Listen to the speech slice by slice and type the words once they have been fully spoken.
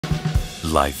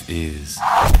life is.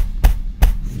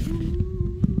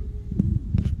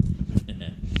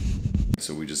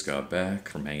 So we just got back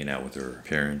from hanging out with her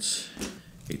parents,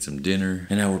 ate some dinner,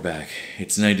 and now we're back.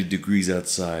 It's 90 degrees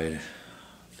outside.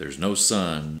 There's no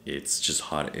sun. It's just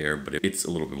hot air, but it's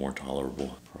a little bit more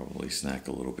tolerable. Probably snack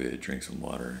a little bit, drink some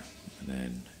water, and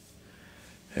then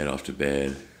head off to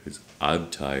bed. Because I'm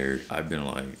tired. I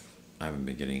haven't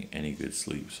been getting any good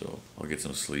sleep, so I'll get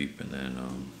some sleep, and then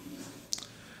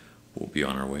we'll be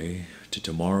on our way to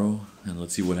tomorrow, and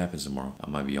let's see what happens tomorrow. I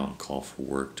might be on call for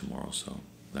work tomorrow, so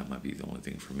that might be the only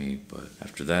thing for me, but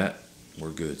after that,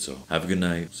 we're good. So have a good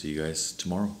night. See you guys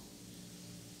tomorrow.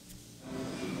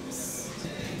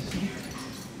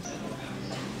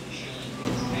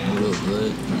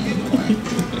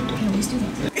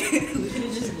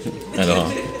 At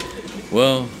all.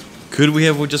 Well, could we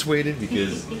have just waited?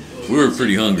 Because we were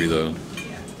pretty hungry though.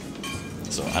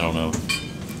 So I don't know.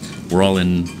 We're all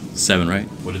in 7, right?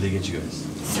 What did they get you guys?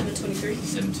 723.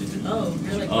 722. Oh,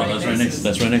 you're like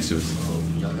that's right next to us. Oh,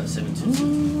 y'all got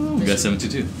 722. We got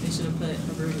 722. They should have put a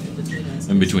room in between us.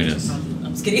 In between us.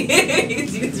 I'm just kidding.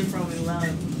 You guys are probably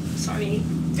loud. Sorry.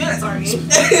 Sorry.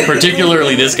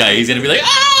 Particularly this guy. He's gonna be like,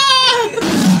 ah!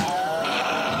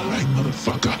 Alright,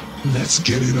 motherfucker. Let's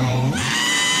get it on.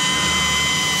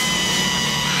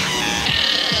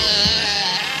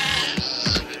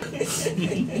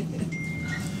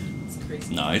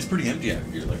 Nah, it's pretty empty out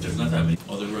here. Like, there's not that many.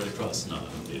 Oh, they're right across. No,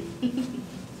 dude.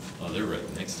 Oh, they're right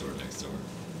next door.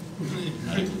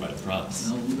 Not even right across.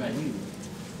 No, we right here.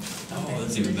 Oh,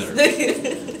 that's even better.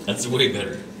 That's way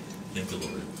better. Thank the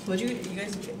Lord. You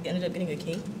guys ended up getting a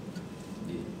key?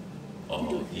 Yeah.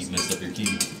 Oh, he messed up your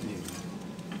key.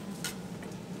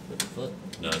 What the fuck?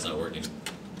 No, it's not working.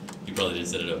 You probably didn't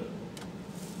set it up.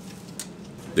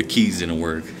 The keys didn't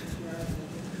work.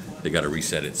 They got to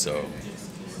reset it, so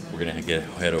we're gonna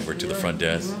head over to the front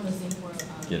desk,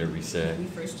 get it reset. We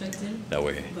first checked in. That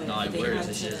way. No, like where's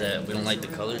it's just that we don't like the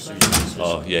colors, so we just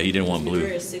Oh yeah, he didn't want blue.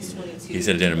 We're at 622. He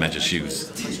said it didn't match his shoes.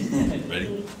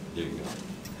 Ready? There you go.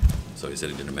 So he said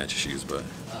it didn't match his shoes, but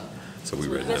so we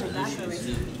read that.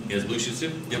 He has blue shoes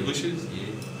too? You have blue shoes? Yeah.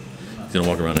 He's gonna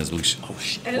walk around in his blue shoes. Oh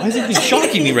shit! Why is it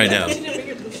shocking me right now?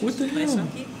 What the hell?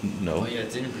 No. Oh yeah,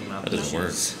 didn't bring my That doesn't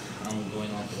work. I'm going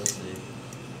on for today.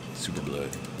 Super blood.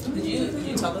 Did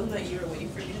you tell them that you were waiting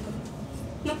for me to come?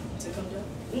 No. To come down?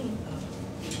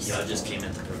 Y'all just came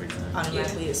at the perfect time.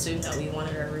 Automatically assumed that we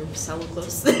wanted our room so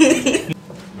close.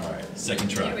 Alright,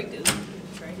 second try. Here we go.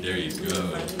 There you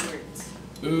go.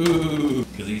 Ooh,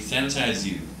 because he sanitized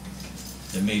you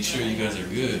and made sure you guys are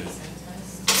good.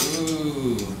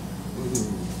 Ooh,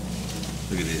 ooh.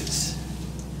 Look at this.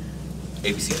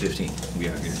 ABC 15. We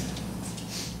out here.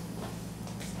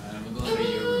 Alright, I'm gonna go to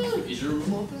your room. Is your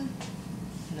room open?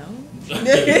 No.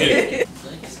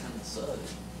 Blankets kind of suck.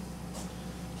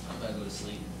 I'm about to go to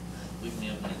sleep. Wake me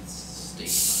up when it's steak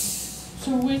time. So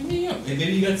wake me up. Hey,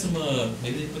 maybe you got some,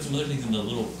 maybe they put some other things in the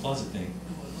little closet thing.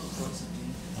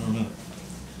 I don't know.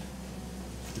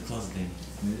 The closet thing.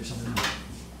 Maybe there's something else.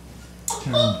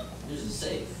 Turn on. There's a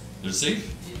safe. There's a safe?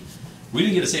 We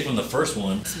didn't get a safe on the first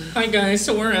one. Hi guys,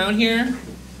 so we're out here.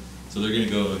 So they're gonna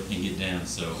go and get down,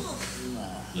 so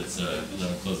let's let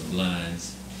them close the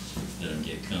blinds, let them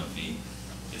get comfy.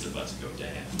 It's about to go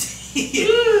down.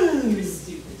 You're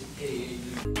stupid.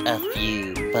 A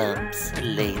few bumps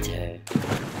later.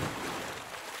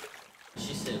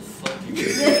 She said, fuck you. She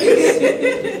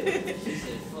said,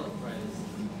 fuck Bryce.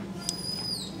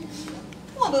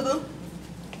 Come on, boo-boo.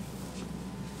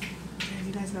 Damn,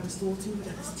 you guys got a stool too? We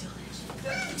gotta steal that.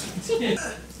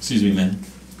 Excuse me, man.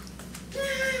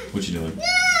 What you doing?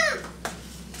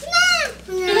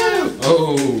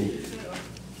 Oh!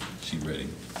 She ready.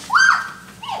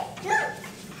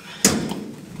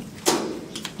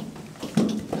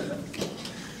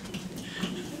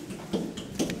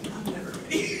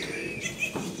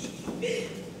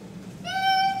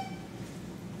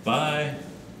 Bye.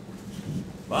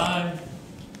 Bye.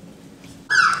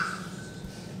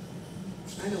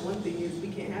 I know one thing is we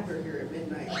can't have her here at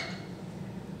midnight.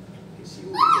 Because she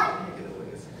will be hanging away.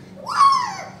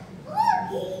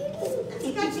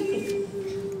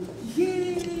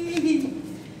 Yay!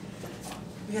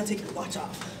 We gotta take your watch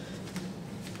off.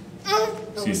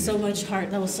 That was so much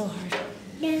hard. That was so hard.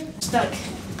 Yeah. Stuck.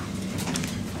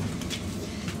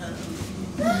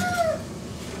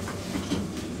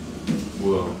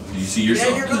 Whoa. Do you see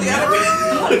yourself? Yeah, you're really out of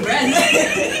breath. I'm out of breath.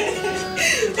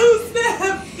 Oh,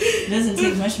 snap. It doesn't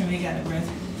take much for me to get out of breath.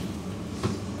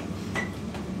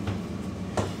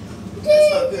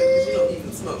 That's not good because you don't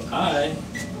even smoke. Hi.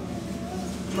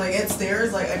 Like at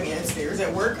stairs,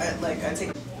 at work, I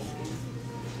take.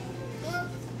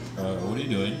 What What are you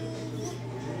doing?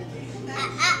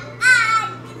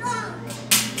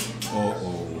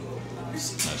 Oh. No,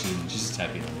 she's just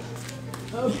tapping on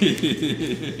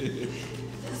it.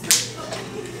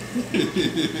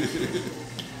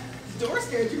 Door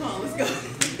scared you, huh? Let's go.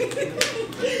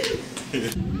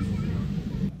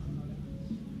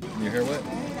 Your hair wet?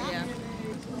 Yeah.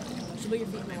 Should put your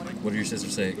feet in the water. What did your sister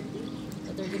say?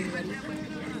 That they're getting ready.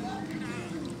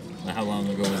 Now, how long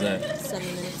ago was that?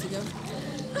 7 minutes ago.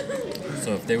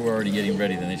 So if they were already getting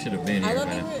ready, then they should have been here,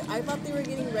 man. I thought they were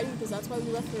getting ready because that's why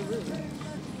we left their room.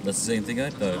 That's the same thing I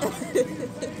thought.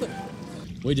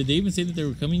 Wait, did they even say that they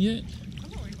were coming yet?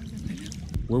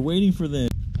 We're waiting for them.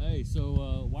 Hey,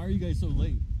 so why are you guys so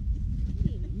late?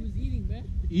 He was eating, man.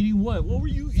 Eating what? What were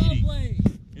you eating? Subway.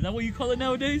 Is that what you call it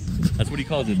nowadays? That's what he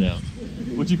calls it now.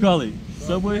 What you call it?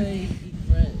 Subway? Eat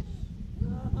fresh.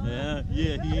 Yeah,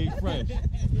 he ain't fresh.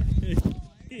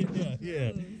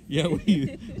 Yeah,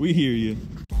 we hear you.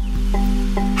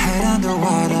 Head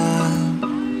underwater,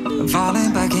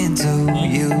 falling back into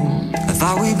you. I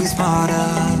thought we'd be smarter,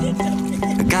 I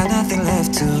got nothing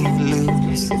left to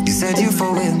lose. You said you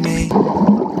fall with me.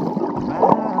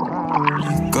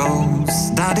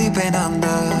 Goes down deep and under.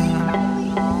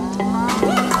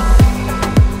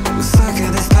 We're stuck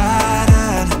in this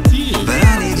pattern, but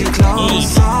I need you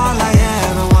close. All I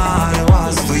ever wanted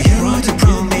was for you to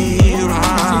prove me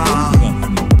wrong.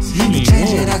 You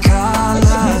changing our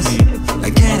colors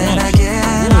again and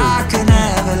again. I could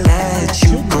never let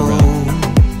you go.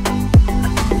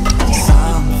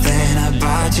 Something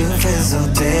about you feels so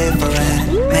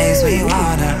different, makes me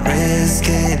wanna risk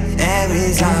it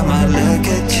every time I look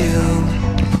at you.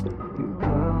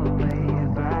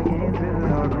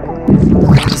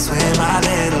 Swim a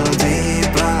little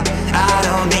deeper, I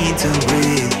don't need to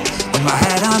breathe with my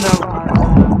head on the.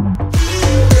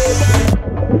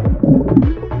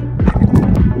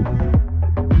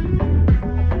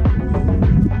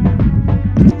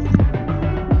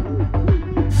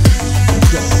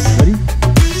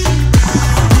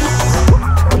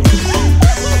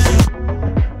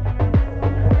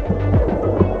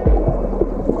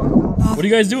 What are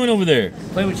you guys doing over there?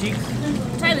 Play with cheeks.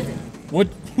 Tyler. What?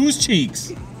 Whose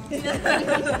cheeks?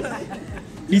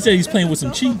 He said he's playing with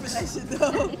some cheeks.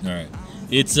 Alright.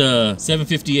 It's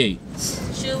 7:58.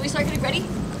 Should we start getting ready?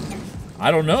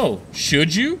 I don't know.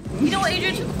 Should you? You know what,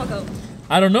 Adrian? Shut the fuck up.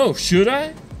 I don't know. Should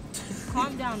I?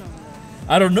 Calm down over there.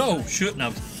 I don't know. Should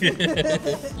no.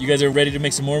 You guys are ready to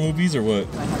make some more movies or what?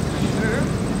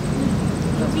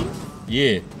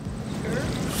 Yeah.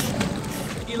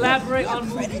 Elaborate on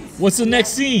movies. What's the next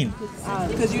scene?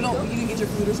 Because you didn't get your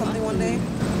food or something one day.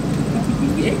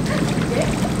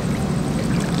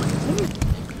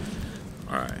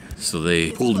 Alright, so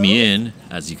they pulled me in,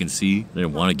 as you can see. They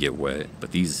didn't want to get wet,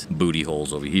 but these booty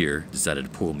holes over here decided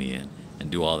to pull me in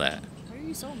and do all that. Why are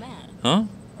you so mad? Huh?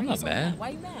 I'm not mad. Why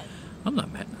are you mad? I'm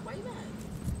not mad. Why are you mad?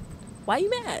 Why are you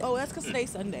mad? Oh, that's because today's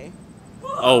Sunday.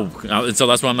 Oh, so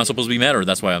that's why I'm not supposed to be mad, or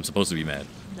that's why I'm supposed to be mad?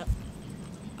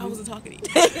 I wasn't talking to you.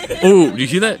 Oh, do you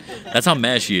hear that? That's how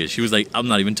mad she is. She was like, I'm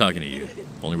not even talking to you.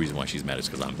 Only reason why she's mad is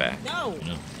because I'm back. No. You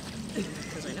know?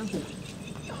 Because I know. I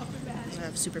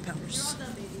have superpowers.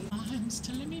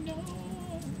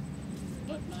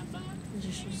 Where's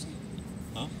your shoes?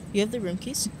 Huh? You have the room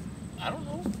keys? I don't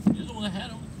know. You're the one that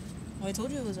had them. Well, I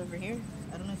told you it was over here.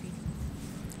 I don't know if you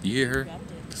You hear her?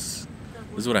 grabbed it. This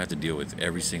is what I have to deal with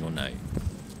every single night.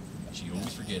 She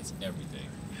always forgets everything.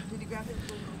 Did you grab it?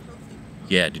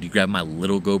 Yeah, did you grab my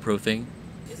little GoPro thing?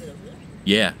 Is it over there?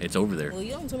 Yeah, it's over there. Well,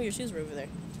 you don't tell me your shoes were over there.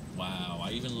 Wow,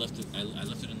 I even left it. I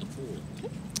left it in the pool.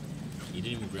 You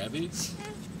didn't even grab it?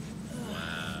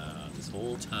 Wow, this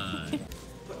whole time.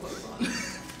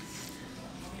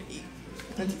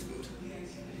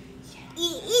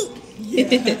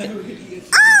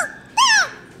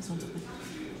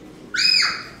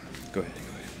 Go ahead.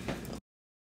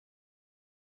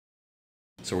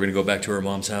 So we're gonna go back to her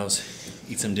mom's house,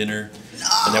 eat some dinner,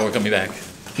 and then we're coming back.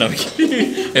 No, I'm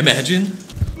kidding. Imagine.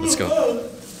 Let's go.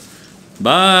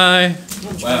 Bye.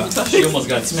 Wow, she almost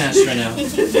got smashed right now.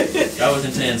 That was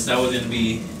intense. That was gonna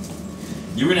be.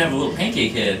 You were gonna have a little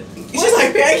pancake head. She's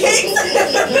like pancakes.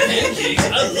 Pancakes.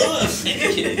 I love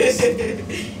pancakes.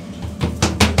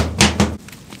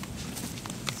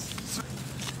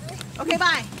 Okay,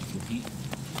 bye.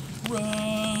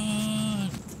 Run.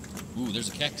 Ooh, there's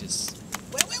a cactus.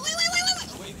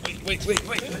 Wait.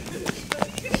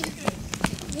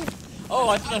 Oh,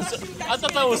 I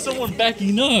thought that was someone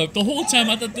backing up. The whole time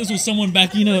I thought this was someone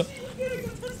backing up.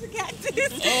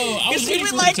 Oh, I was waiting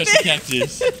for her to touch the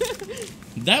cactus.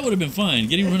 That would have been fine.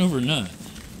 Getting run over or not.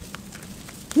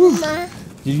 Did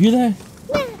you hear that?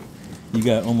 You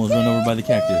got almost run over by the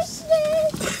cactus.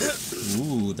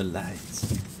 Ooh, the lights.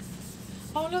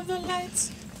 All of the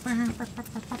lights. That's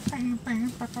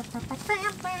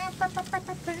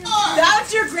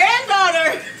your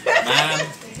granddaughter. Mom.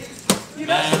 You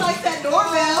know she likes that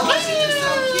doorbell.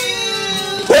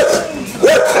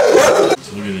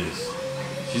 So look at this.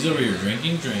 She's over here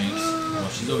drinking drinks while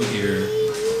she's over here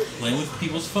playing with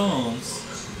people's phones.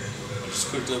 I just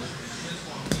cooked up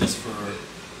this for her.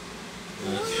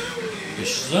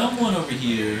 There's someone over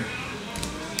here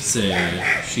said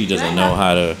she doesn't know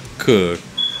how to cook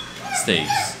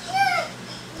steaks.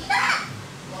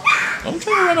 Don't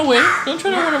try to run away. Don't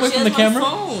try to run away from the camera.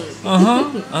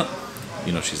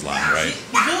 You know she's lying, right?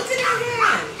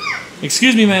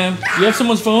 Excuse me, ma'am. Do you have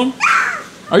someone's phone?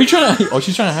 Are you trying to? Oh,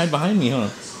 she's trying to hide behind me, huh?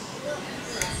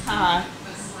 Hi.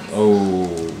 Oh.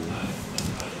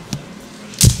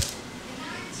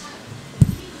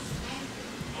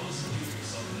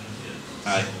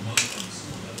 Hi.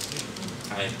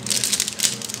 Hi.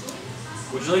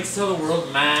 Would you like to tell the world,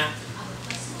 Ma?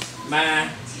 Ma?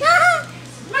 But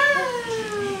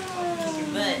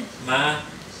Ma?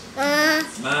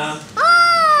 Mom?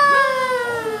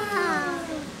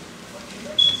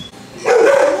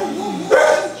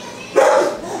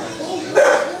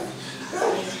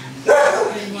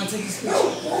 you want to take this picture?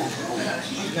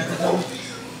 You got the number?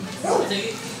 Take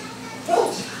it.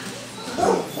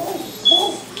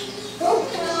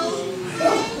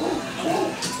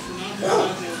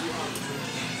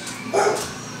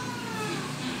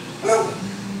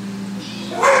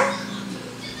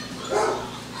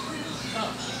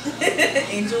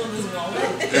 Angel in his wallet.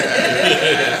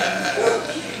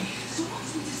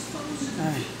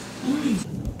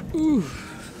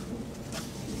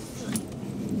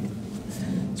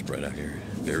 It's bright out here.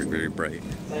 Very, very bright.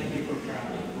 Thank you for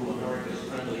traveling through America's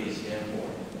friendliest airport.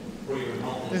 For your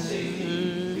health and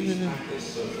safety, please practice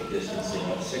social distancing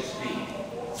of 6 feet.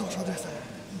 Social distancing.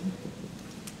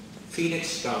 Phoenix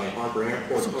Sky Harbor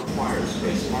Airport requires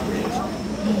face coverings.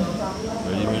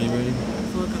 Ready, ready, ready?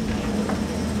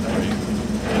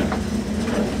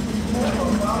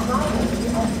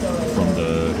 From the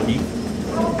heat?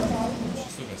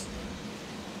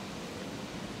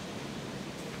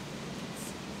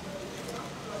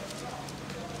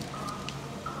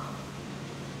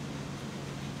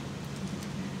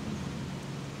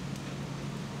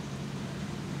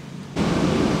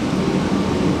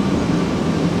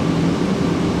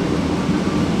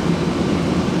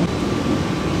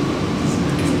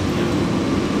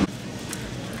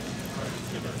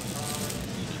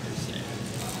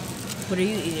 What are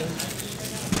you eating?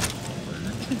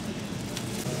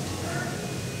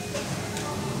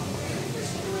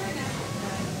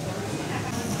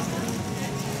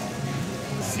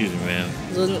 Excuse me, ma'am.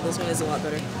 This one is a lot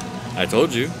better. I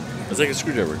told you. It's like a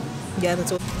screwdriver. Yeah,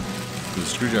 that's what. The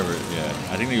screwdriver, yeah.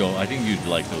 I think you'd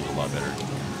like those a lot better.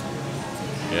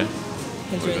 Yeah?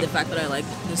 Considering the fact that I like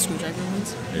the screwdriver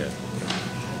ones. Yeah.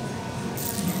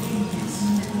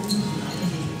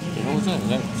 What was that? Is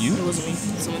that you? It wasn't me.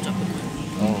 Someone dropped it.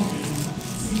 Oh.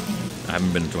 I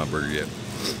haven't been to my burger yet.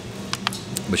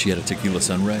 But she had a tequila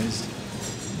sunrise.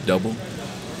 Double.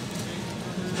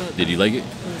 Did you like it? It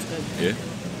was good. Yeah.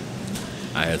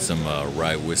 I had some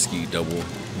rye whiskey double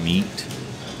meat.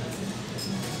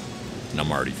 And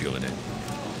I'm already feeling it.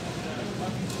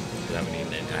 I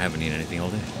haven't eaten anything all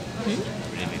day.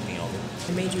 Anything all day.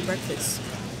 I made you breakfast.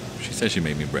 She said she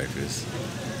made me breakfast.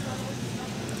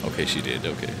 Okay, she did.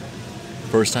 Okay.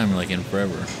 First time like in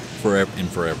forever.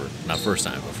 Forever. Not first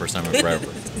time, but first time in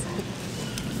forever.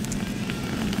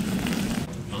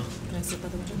 Huh? Can I sit by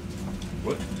the window?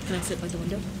 What? Can I sit by the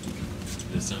window?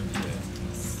 This time,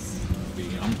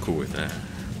 yeah. I'm cool with that.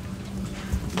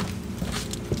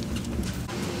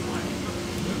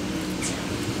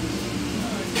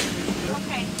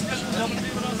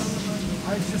 I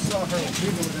just saw her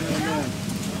people in there.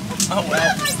 Oh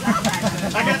well.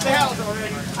 I got the house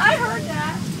already. I heard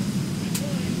that.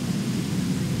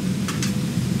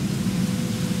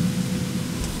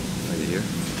 Right here?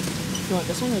 You want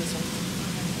this one or this one?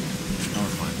 No,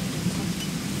 it's fine.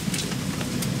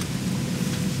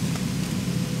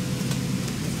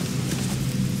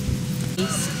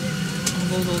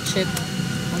 A little chip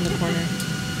on the corner.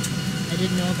 I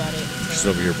didn't know about it. She's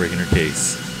over here breaking her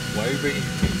case. Why are you breaking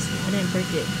your case? I didn't break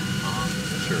it.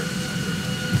 Sure.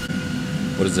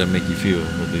 What does that make you feel?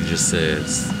 Well, they just said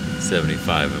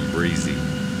 75 and breezy.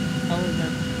 How was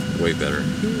that? Way better.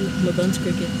 Ooh, my bun's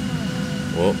cricket.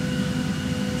 Well,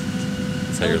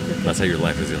 that's how your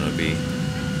life is gonna be.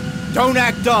 Don't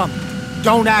act dumb.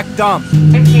 Don't act dumb.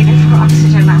 Indicated for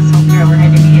oxygen mask filter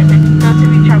overhead immediately. Not to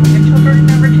be traveling with children,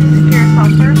 never to secure cell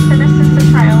service.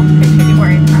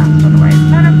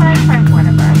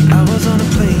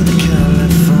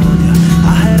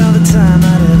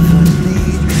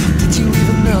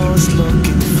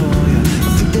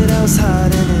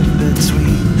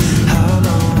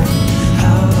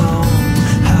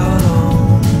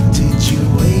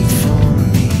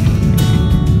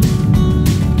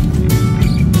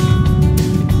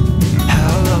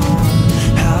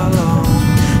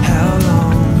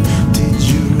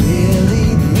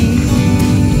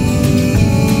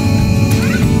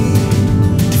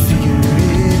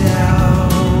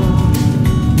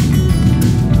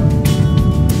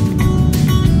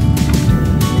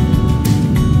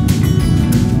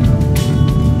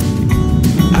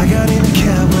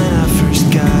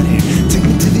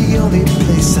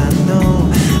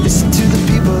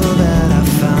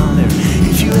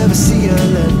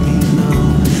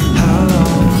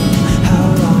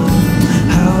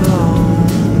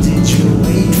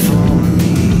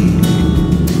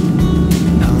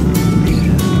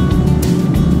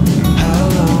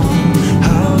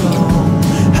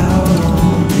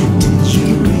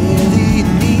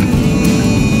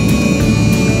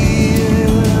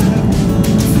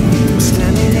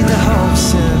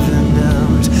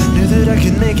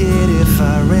 it if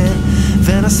I ran.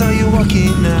 Then I saw you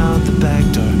walking out the back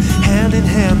door, hand in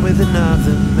hand with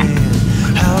another man.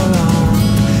 How long